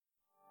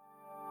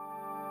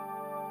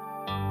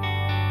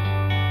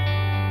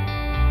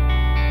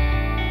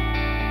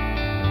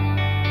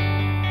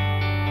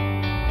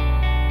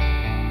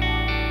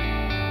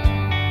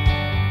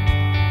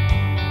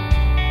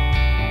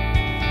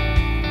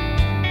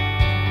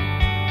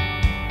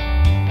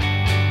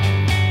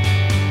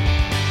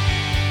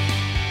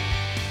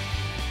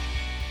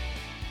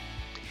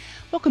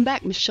Welcome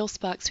back. Michelle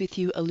Sparks with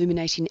you,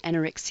 illuminating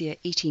anorexia,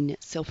 eating,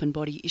 self and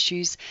body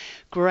issues.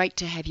 Great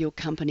to have your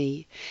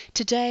company.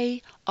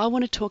 Today, I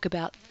want to talk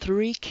about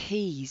 3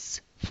 keys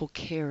for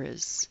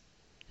carers.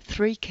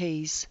 3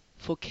 keys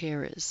for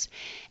carers.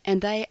 And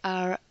they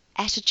are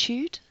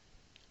attitude,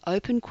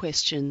 open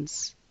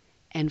questions,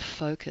 and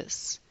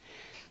focus.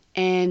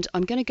 And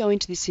I'm going to go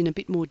into this in a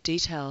bit more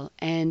detail.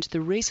 And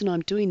the reason I'm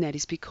doing that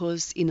is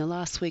because in the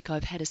last week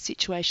I've had a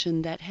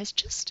situation that has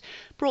just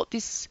brought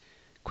this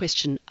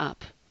question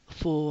up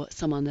for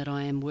someone that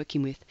I am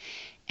working with.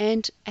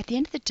 And at the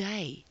end of the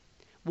day,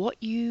 what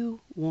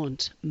you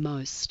want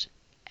most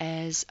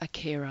as a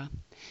carer,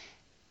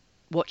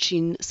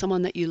 watching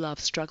someone that you love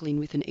struggling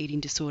with an eating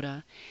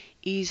disorder,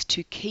 is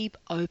to keep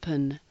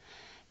open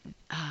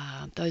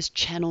those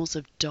channels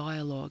of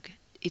dialogue.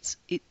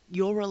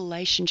 Your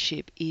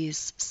relationship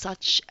is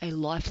such a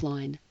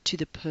lifeline to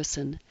the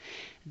person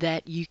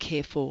that you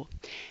care for.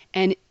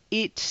 And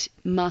it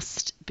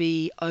must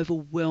be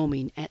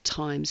overwhelming at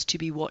times to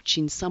be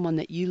watching someone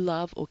that you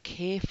love or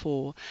care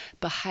for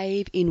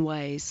behave in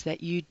ways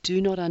that you do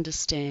not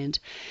understand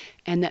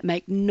and that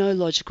make no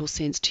logical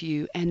sense to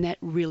you and that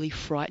really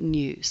frighten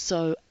you.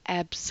 So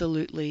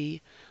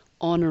absolutely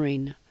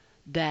honouring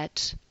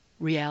that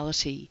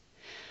reality.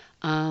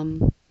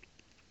 And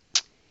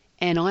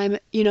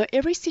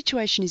every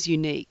situation is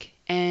unique,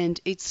 and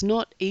it's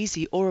not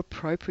easy or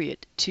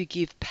appropriate to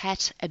give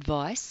pat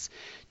advice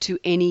to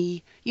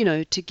any,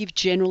 to give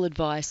general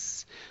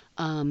advice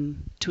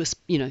to us.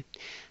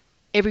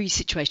 Every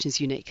situation is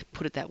unique,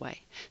 put it that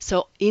way.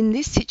 So in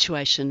this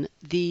situation,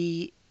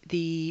 the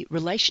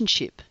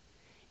relationship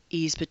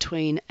is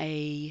between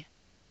a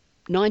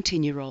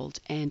 19-year-old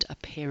and a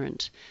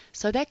parent.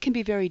 So that can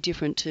be very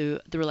different to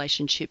the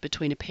relationship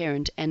between a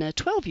parent and a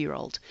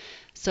 12-year-old.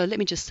 So let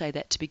me just say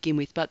that to begin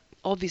with. But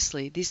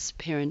obviously this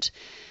parent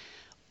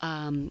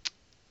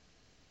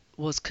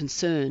was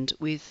concerned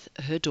with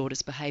her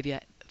daughter's behaviour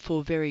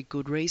for very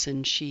good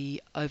reason.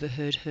 She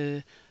overheard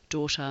her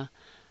daughter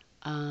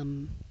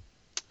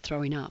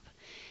throwing up.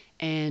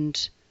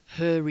 And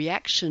her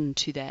reaction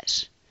to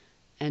that,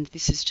 and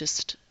this is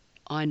just,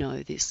 I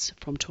know this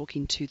from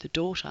talking to the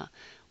daughter,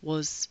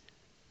 was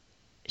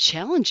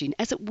challenging,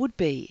 as it would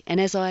be. And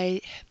as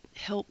I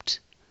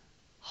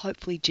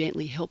hopefully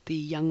gently help the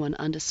young one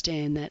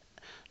understand that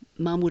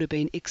Mum would have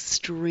been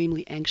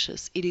extremely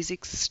anxious. It is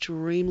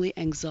extremely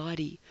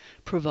anxiety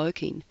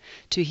provoking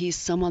to hear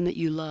someone that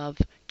you love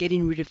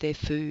getting rid of their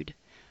food.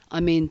 I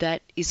mean,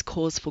 that is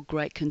cause for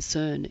great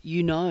concern.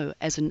 You know,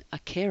 as a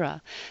carer,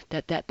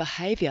 that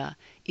behaviour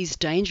is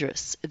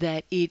dangerous,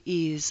 that it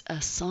is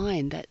a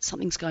sign that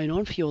something's going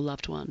on for your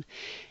loved one.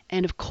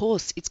 And of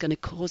course, it's going to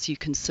cause you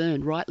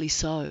concern, rightly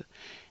so.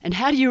 And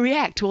how do you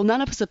react? Well,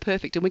 none of us are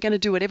perfect, and we're going to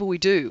do whatever we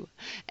do,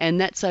 and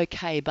that's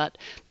okay. But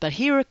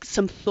here are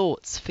some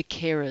thoughts for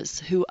carers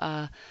who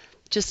are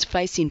just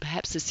facing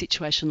perhaps a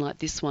situation like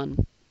this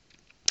one.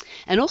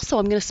 And also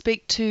I'm going to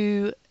speak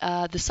to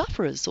the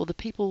sufferers or the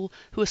people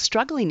who are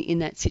struggling in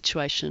that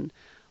situation.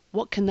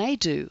 What can they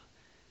do?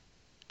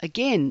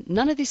 Again,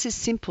 none of this is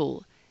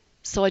simple,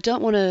 so I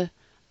don't want to,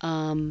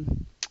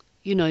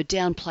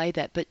 downplay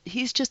that. But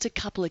here's just a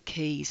couple of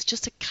keys,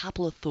 just a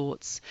couple of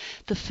thoughts.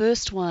 The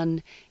first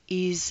one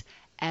is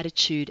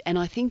attitude. And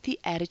I think the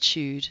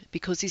attitude,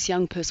 because this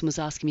young person was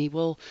asking me,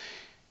 well,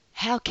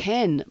 how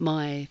can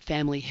my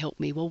family help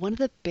me? Well, one of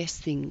the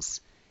best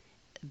things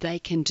they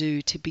can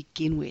do to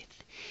begin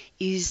with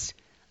is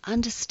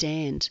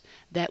understand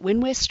that when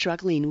we're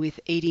struggling with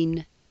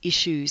eating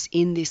issues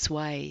in this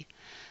way,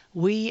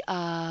 we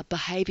are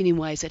behaving in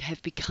ways that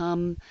have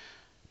become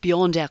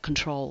beyond our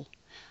control.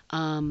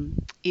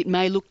 It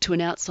may look to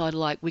an outsider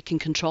like we can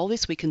control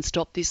this, we can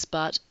stop this,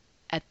 but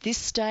at this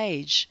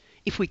stage,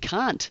 if we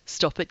can't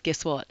stop it,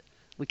 guess what?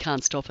 We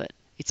can't stop it.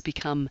 It's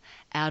become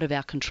out of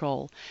our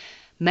control.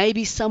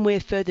 Maybe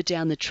somewhere further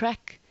down the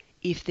track,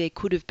 if there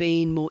could have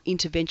been more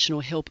intervention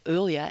or help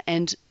earlier,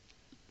 and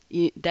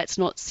that's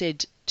not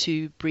said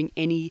to bring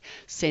any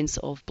sense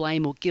of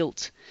blame or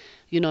guilt.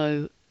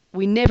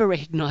 We never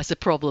recognise a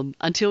problem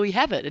until we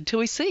have it, until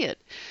we see it.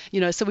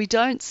 So we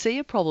don't see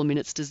a problem in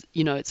its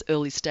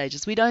early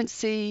stages. We don't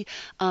see,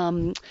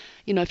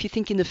 if you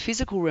think in the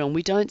physical realm,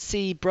 we don't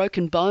see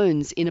broken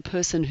bones in a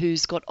person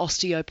who's got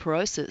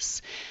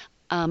osteoporosis.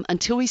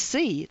 Until we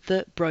see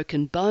the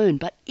broken bone.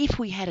 But if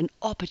we had an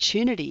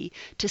opportunity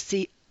to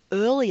see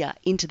earlier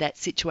into that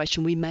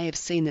situation, we may have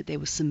seen that there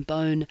was some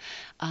bone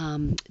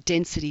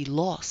density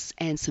loss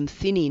and some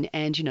thinning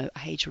and,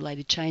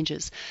 age-related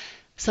changes.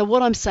 So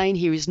what I'm saying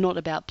here is not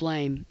about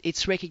blame.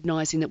 It's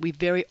recognising that we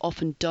very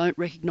often don't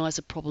recognise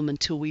a problem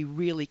until we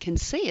really can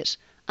see it.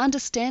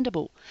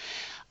 Understandable.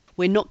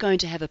 We're not going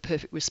to have a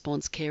perfect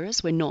response,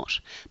 carers. We're not.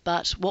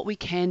 But what we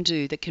can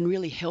do that can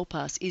really help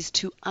us is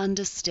to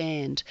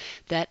understand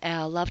that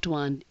our loved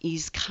one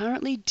is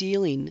currently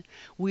dealing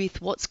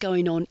with what's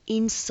going on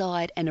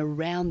inside and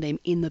around them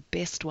in the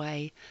best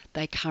way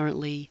they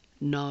currently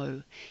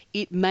know.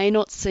 It may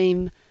not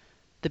seem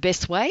the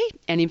best way.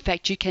 And in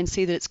fact, you can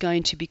see that it's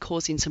going to be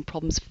causing some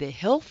problems for their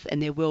health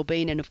and their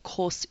well-being. And of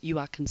course, you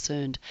are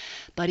concerned.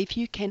 But if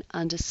you can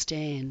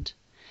understand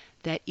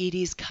that it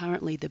is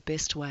currently the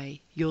best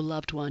way, your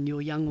loved one,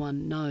 your young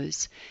one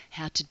knows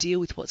how to deal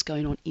with what's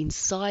going on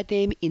inside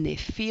them, in their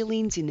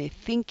feelings, in their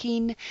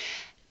thinking.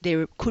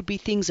 There could be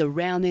things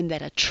around them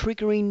that are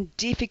triggering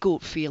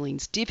difficult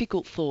feelings,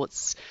 difficult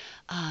thoughts,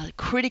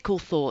 critical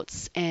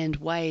thoughts and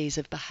ways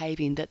of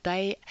behaving that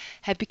they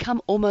have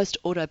become almost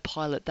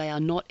autopilot. They are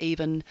not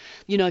even,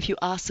 if you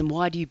ask them,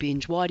 why do you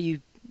binge? Why do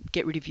you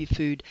get rid of your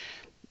food?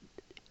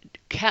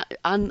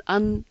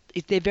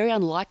 They're very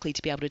unlikely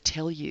to be able to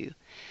tell you,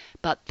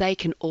 but they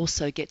can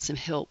also get some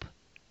help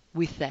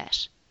with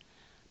that.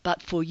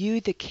 But for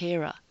you, the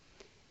carer,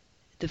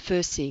 the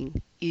first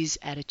thing is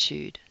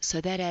attitude. So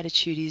that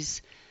attitude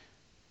is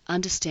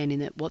understanding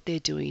that what they're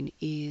doing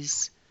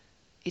is,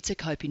 it's a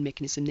coping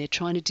mechanism. They're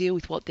trying to deal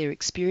with what they're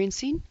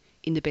experiencing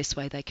in the best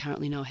way they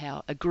currently know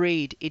how.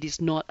 Agreed, it's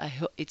not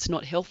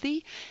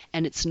healthy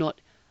and it's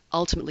not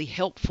ultimately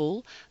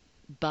helpful,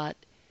 but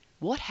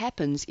what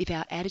happens if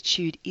our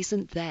attitude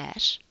isn't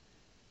that?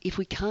 If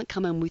we can't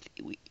come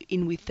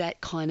in with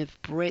that kind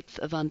of breadth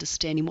of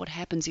understanding, what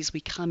happens is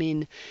we come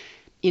in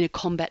a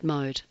combat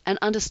mode, and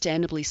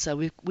understandably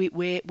so.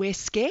 We're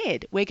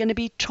scared. We're going to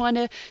be trying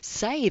to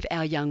save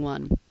our young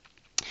one.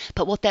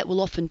 But what that will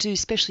often do,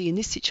 especially in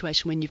this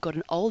situation when you've got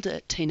an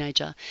older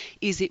teenager,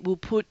 is it will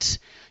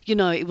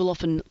it will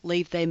often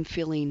leave them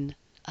feeling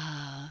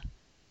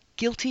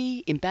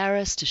guilty,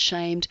 embarrassed,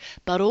 ashamed,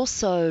 but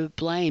also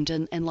blamed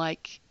and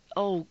like,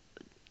 oh,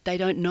 they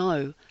don't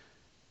know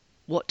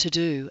what to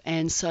do.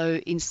 And so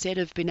instead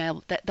of being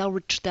able,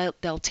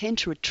 they'll tend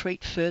to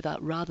retreat further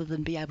rather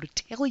than be able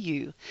to tell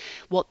you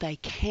what they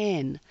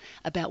can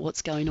about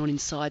what's going on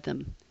inside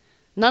them.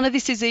 None of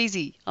this is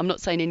easy. I'm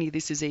not saying any of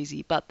this is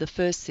easy, but the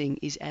first thing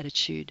is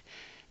attitude.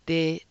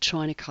 They're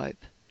trying to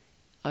cope.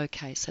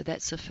 Okay, so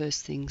that's the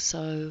first thing.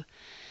 So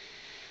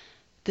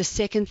the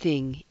second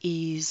thing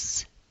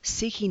is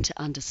seeking to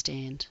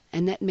understand,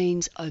 and that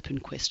means open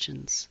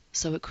questions.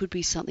 So it could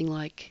be something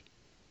like,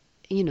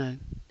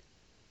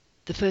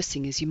 the first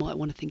thing is you might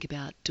want to think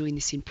about doing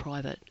this in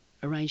private,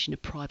 arranging a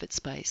private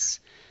space,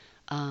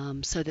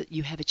 so that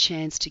you have a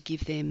chance to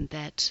give them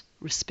that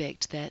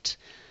respect, that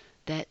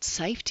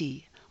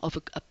safety of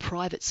a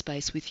private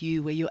space with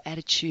you, where your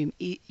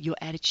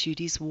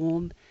attitude is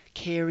warm,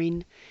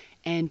 caring,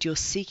 and you're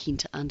seeking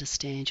to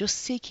understand. You're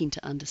seeking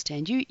to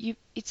understand.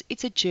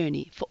 It's a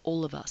journey for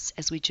all of us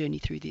as we journey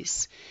through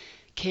this,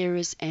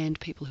 carers and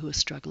people who are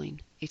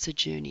struggling. It's a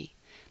journey,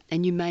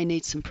 and you may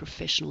need some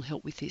professional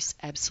help with this,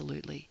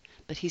 absolutely.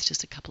 But here's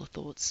just a couple of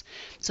thoughts.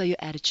 So your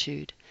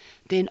attitude,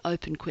 then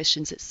open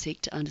questions that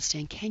seek to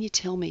understand. Can you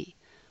tell me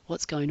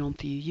what's going on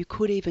for you? You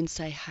could even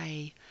say,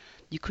 hey,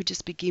 you could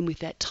just begin with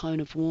that tone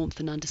of warmth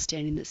and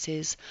understanding that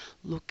says,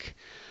 look,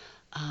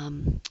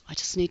 I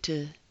just need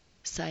to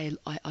say,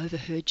 I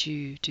overheard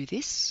you do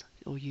this,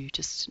 or you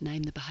just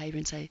name the behaviour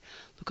and say,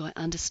 look,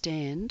 I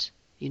understand.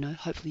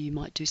 Hopefully you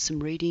might do some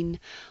reading.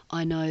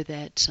 I know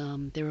that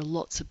there are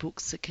lots of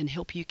books that can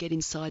help you get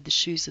inside the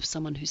shoes of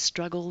someone who's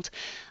struggled.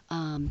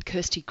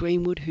 Kirsty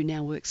Greenwood, who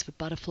now works for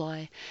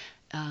Butterfly,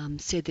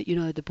 said that,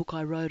 the book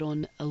I wrote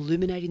on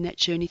illuminating that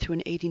journey through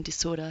an eating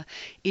disorder,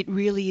 it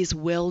really is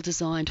well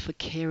designed for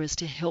carers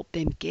to help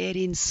them get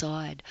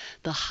inside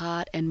the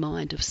heart and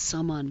mind of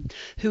someone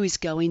who is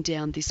going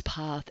down this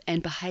path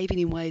and behaving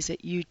in ways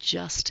that you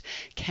just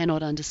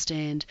cannot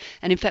understand.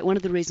 And in fact, one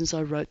of the reasons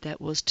I wrote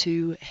that was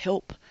to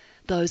help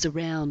those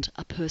around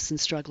a person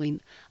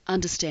struggling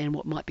understand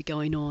what might be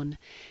going on,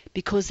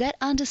 because that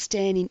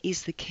understanding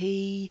is the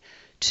key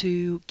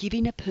to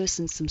giving a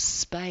person some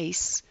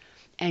space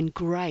and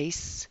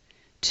grace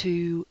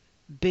to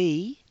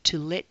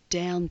let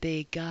down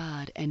their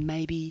guard and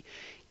maybe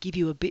give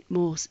you a bit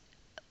more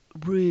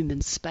room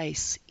and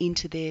space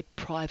into their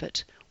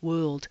private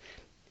world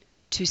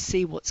to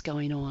see what's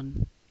going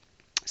on.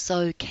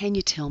 So can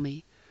you tell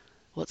me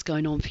what's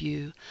going on for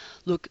you?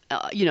 Look,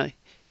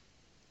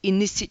 in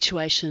this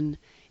situation,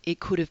 it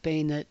could have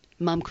been that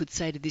mum could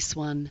say to this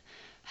one,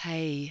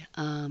 hey,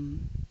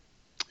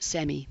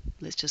 Sammy,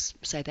 let's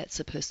just say that's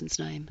the person's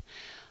name,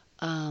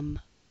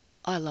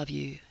 I love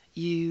you.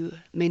 You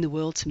mean the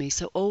world to me.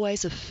 So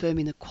always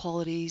affirming the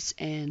qualities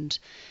and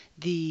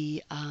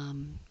the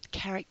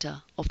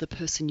character of the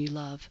person you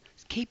love.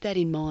 Keep that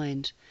in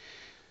mind.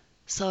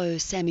 So,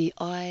 Sammy,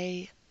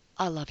 I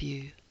love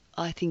you.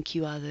 I think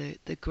you are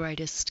the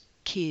greatest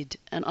kid,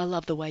 and I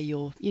love the way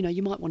you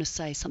might want to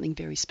say something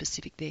very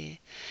specific there.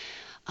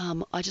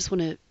 I just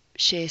want to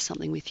share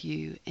something with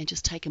you and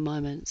just take a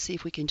moment, see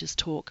if we can just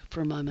talk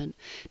for a moment,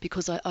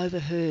 because I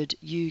overheard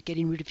you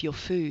getting rid of your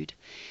food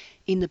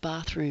in the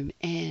bathroom,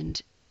 and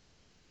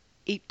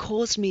it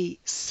caused me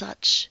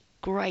such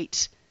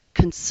great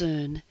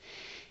concern.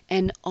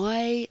 And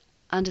I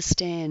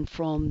understand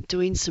from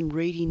doing some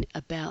reading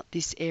about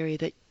this area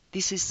that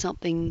this is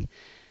something,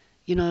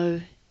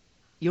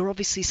 you're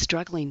obviously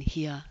struggling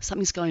here.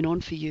 Something's going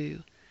on for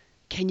you.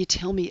 can you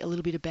tell me a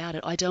little bit about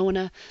it? I don't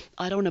want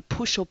to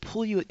push or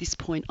pull you at this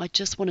point. I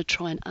just want to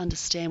try and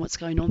understand what's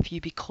going on for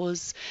you,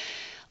 because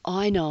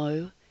I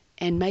know,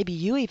 and maybe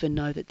you even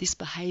know, that this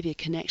behavior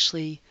can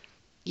actually,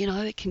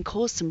 it can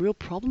cause some real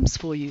problems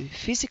for you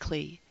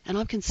physically, and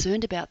I'm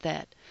concerned about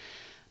that.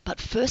 But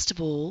first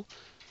of all,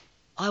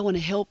 I want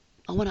to help.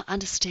 I want to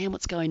understand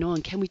what's going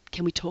on. Can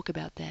we talk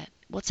about that?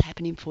 What's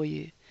happening for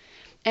you?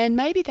 And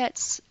maybe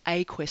that's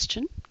a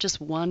question,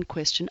 just one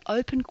question.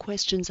 Open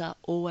questions are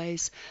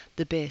always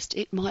the best.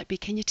 It might be,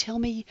 can you tell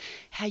me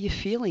how you're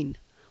feeling?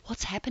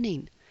 What's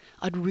happening?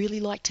 I'd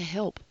really like to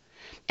help.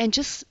 And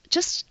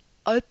just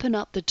open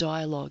up the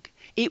dialogue.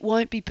 It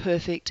won't be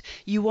perfect.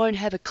 You won't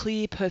have a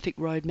clear, perfect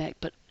roadmap,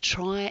 but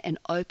try and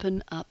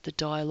open up the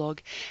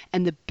dialogue.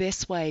 And the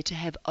best way to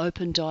have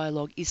open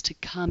dialogue is to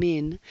come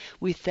in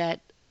with that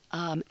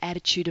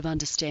attitude of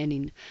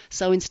understanding.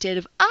 So instead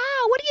of,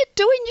 what are you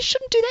doing? You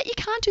shouldn't do that. You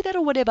can't do that,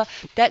 or whatever.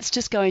 That's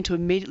just going to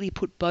immediately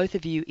put both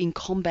of you in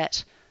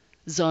combat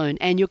zone,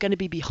 and you're going to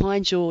be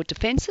behind your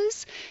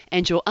defenses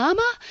and your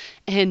armor,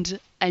 and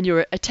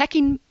you're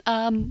attacking.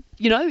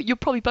 You'll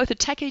probably both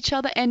attack each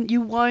other, and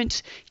you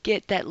won't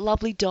get that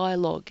lovely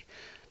dialogue,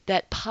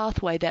 that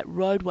pathway, that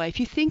roadway. If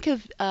you think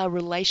of a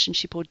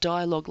relationship or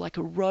dialogue like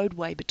a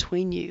roadway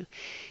between you,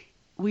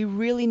 we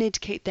really need to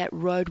keep that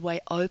roadway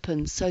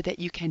open so that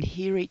you can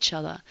hear each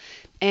other.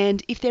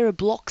 And if there are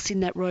blocks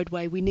in that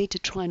roadway, we need to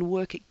try and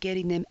work at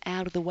getting them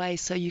out of the way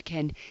so you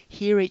can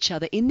hear each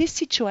other. In this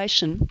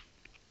situation,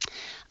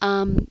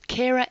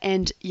 carer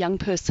and young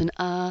person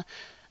are,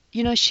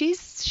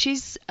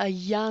 she's a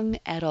young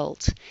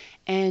adult,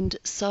 and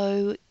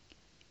so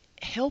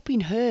helping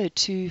her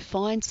to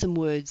find some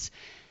words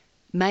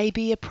may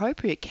be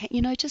appropriate.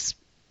 Just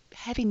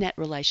having that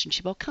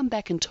relationship. I'll come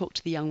back and talk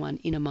to the young one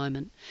in a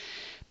moment.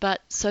 But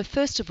so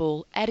first of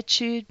all,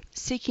 attitude,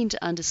 seeking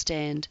to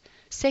understand.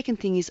 Second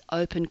thing is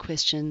open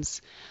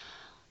questions.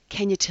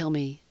 Can you tell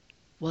me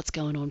what's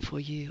going on for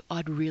you?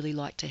 I'd really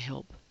like to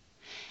help.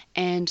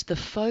 And the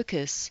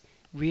focus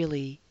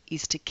really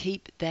is to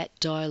keep that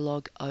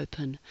dialogue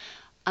open.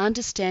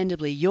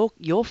 Understandably,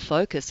 your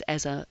focus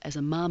as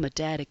a mum, a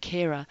dad, a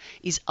carer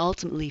is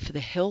ultimately for the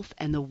health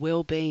and the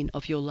well-being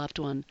of your loved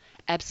one.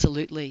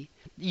 Absolutely.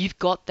 You've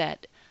got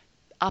that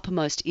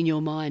uppermost in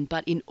your mind,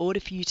 but in order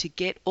for you to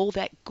get all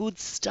that good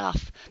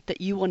stuff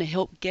that you want to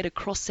help get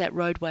across that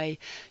roadway,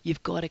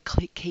 you've got to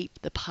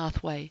keep the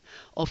pathway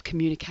of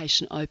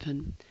communication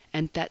open.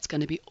 And that's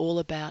going to be all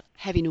about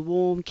having a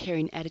warm,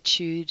 caring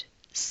attitude,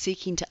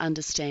 seeking to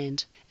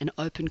understand, and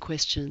open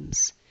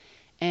questions.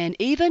 And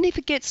even if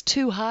it gets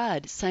too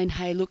hard, saying,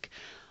 hey, look,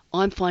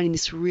 I'm finding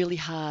this really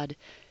hard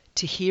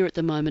to hear at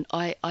the moment.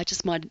 I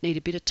just might need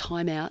a bit of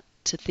time out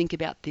to think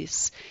about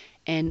this.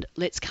 And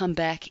let's come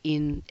back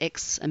in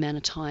X amount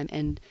of time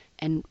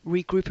and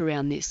regroup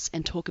around this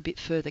and talk a bit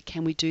further.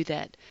 Can we do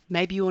that?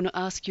 Maybe you want to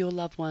ask your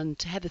loved one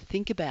to have a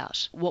think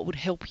about what would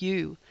help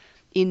you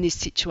in this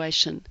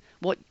situation,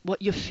 what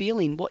you're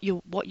feeling, what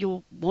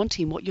you're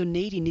wanting, what you're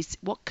needing. Is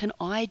what can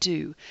I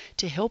do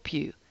to help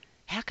you?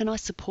 How can I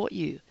support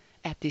you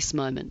at this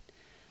moment?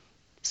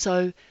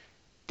 So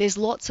there's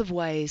lots of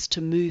ways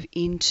to move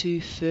into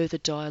further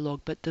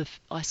dialogue, but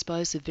I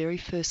suppose the very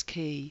first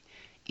key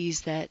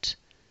is that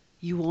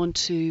you want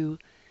to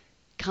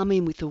come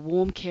in with a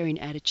warm, caring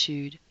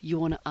attitude. You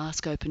want to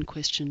ask open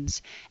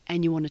questions,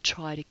 and you want to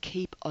try to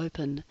keep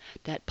open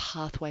that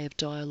pathway of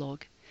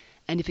dialogue.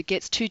 And if it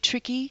gets too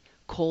tricky,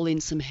 call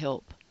in some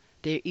help.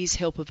 There is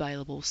help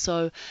available.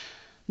 So,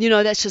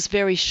 that's just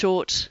very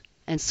short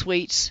and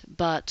sweet,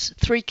 but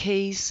 3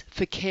 keys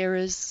for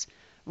carers.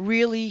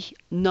 Really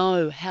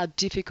know how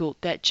difficult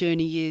that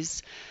journey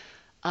is.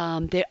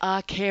 There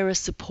are carer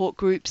support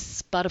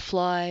groups,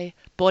 Butterfly,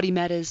 Body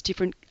Matters,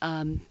 different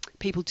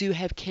people do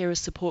have carer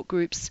support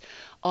groups.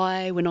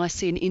 When I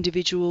see an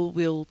individual,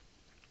 will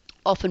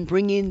often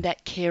bring in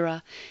that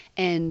carer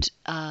and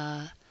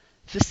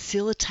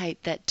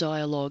facilitate that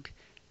dialogue,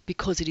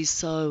 because it is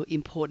so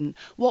important.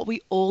 What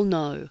we all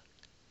know,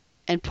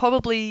 and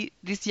probably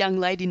this young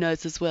lady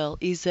knows as well,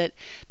 is that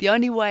the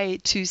only way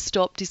to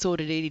stop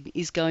disordered eating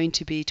is going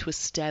to be to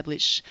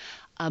establish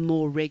a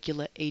more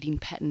regular eating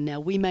pattern. Now,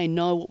 we may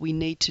know what we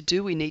need to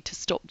do. We need to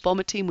stop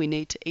vomiting. We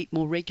need to eat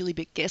more regularly.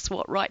 But guess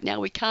what? Right now,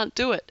 we can't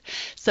do it.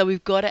 So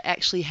we've got to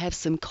actually have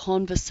some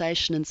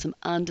conversation and some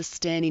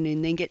understanding,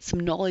 and then get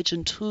some knowledge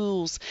and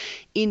tools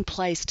in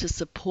place to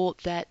support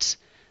that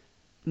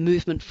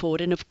movement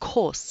forward. And of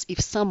course,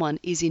 if someone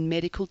is in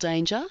medical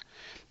danger,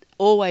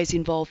 always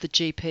involve the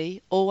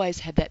GP, always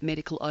have that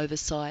medical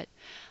oversight.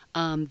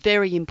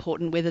 Very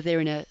important, whether they're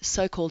in a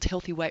so-called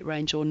healthy weight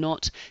range or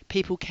not,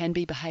 people can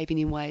be behaving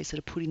in ways that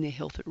are putting their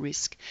health at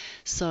risk.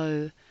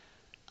 So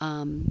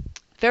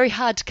very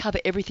hard to cover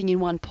everything in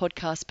one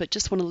podcast, but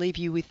just want to leave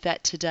you with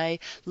that today.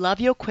 Love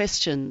your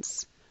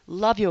questions.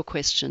 Love your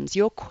questions.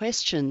 Your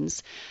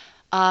questions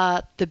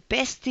are the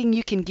best thing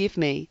you can give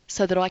me,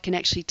 so that I can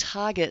actually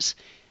target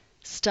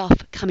stuff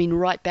coming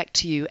right back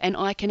to you, and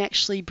I can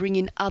actually bring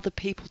in other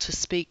people to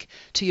speak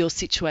to your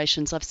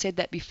situations. I've said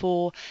that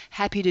before,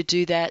 happy to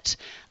do that.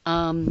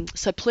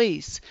 So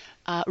please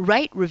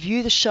rate,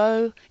 review the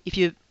show if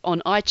you're on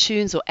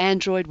iTunes or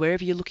Android,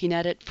 wherever you're looking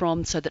at it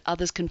from, so that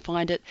others can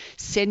find it.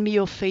 Send me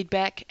your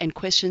feedback and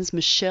questions,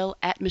 Michelle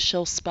at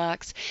Michelle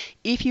Sparks.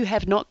 If you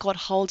have not got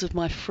hold of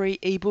my free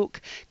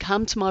ebook,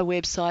 come to my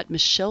website,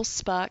 Michelle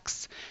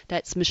Sparks,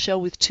 that's Michelle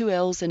with 2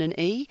 L's and an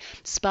E,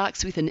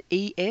 Sparks with an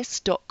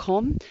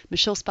ES.com,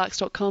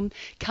 michellesparks.com.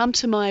 Come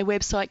to my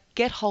website,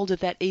 get hold of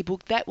that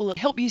ebook. That will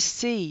help you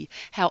see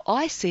how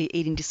I see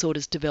eating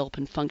disorders develop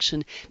and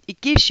function.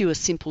 It gives you a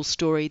simple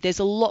story. There's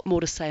a lot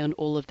more to say on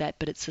all of that,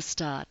 but it's a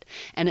start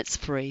and it's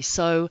free.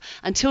 So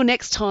until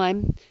next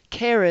time,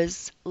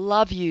 carers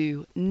love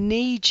you,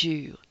 need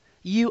you.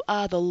 You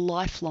are the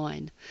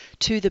lifeline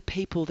to the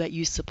people that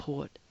you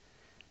support.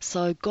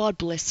 So God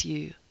bless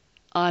you.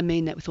 I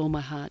mean that with all my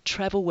heart.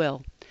 Travel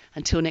well.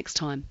 Until next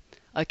time.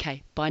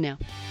 Okay, bye now.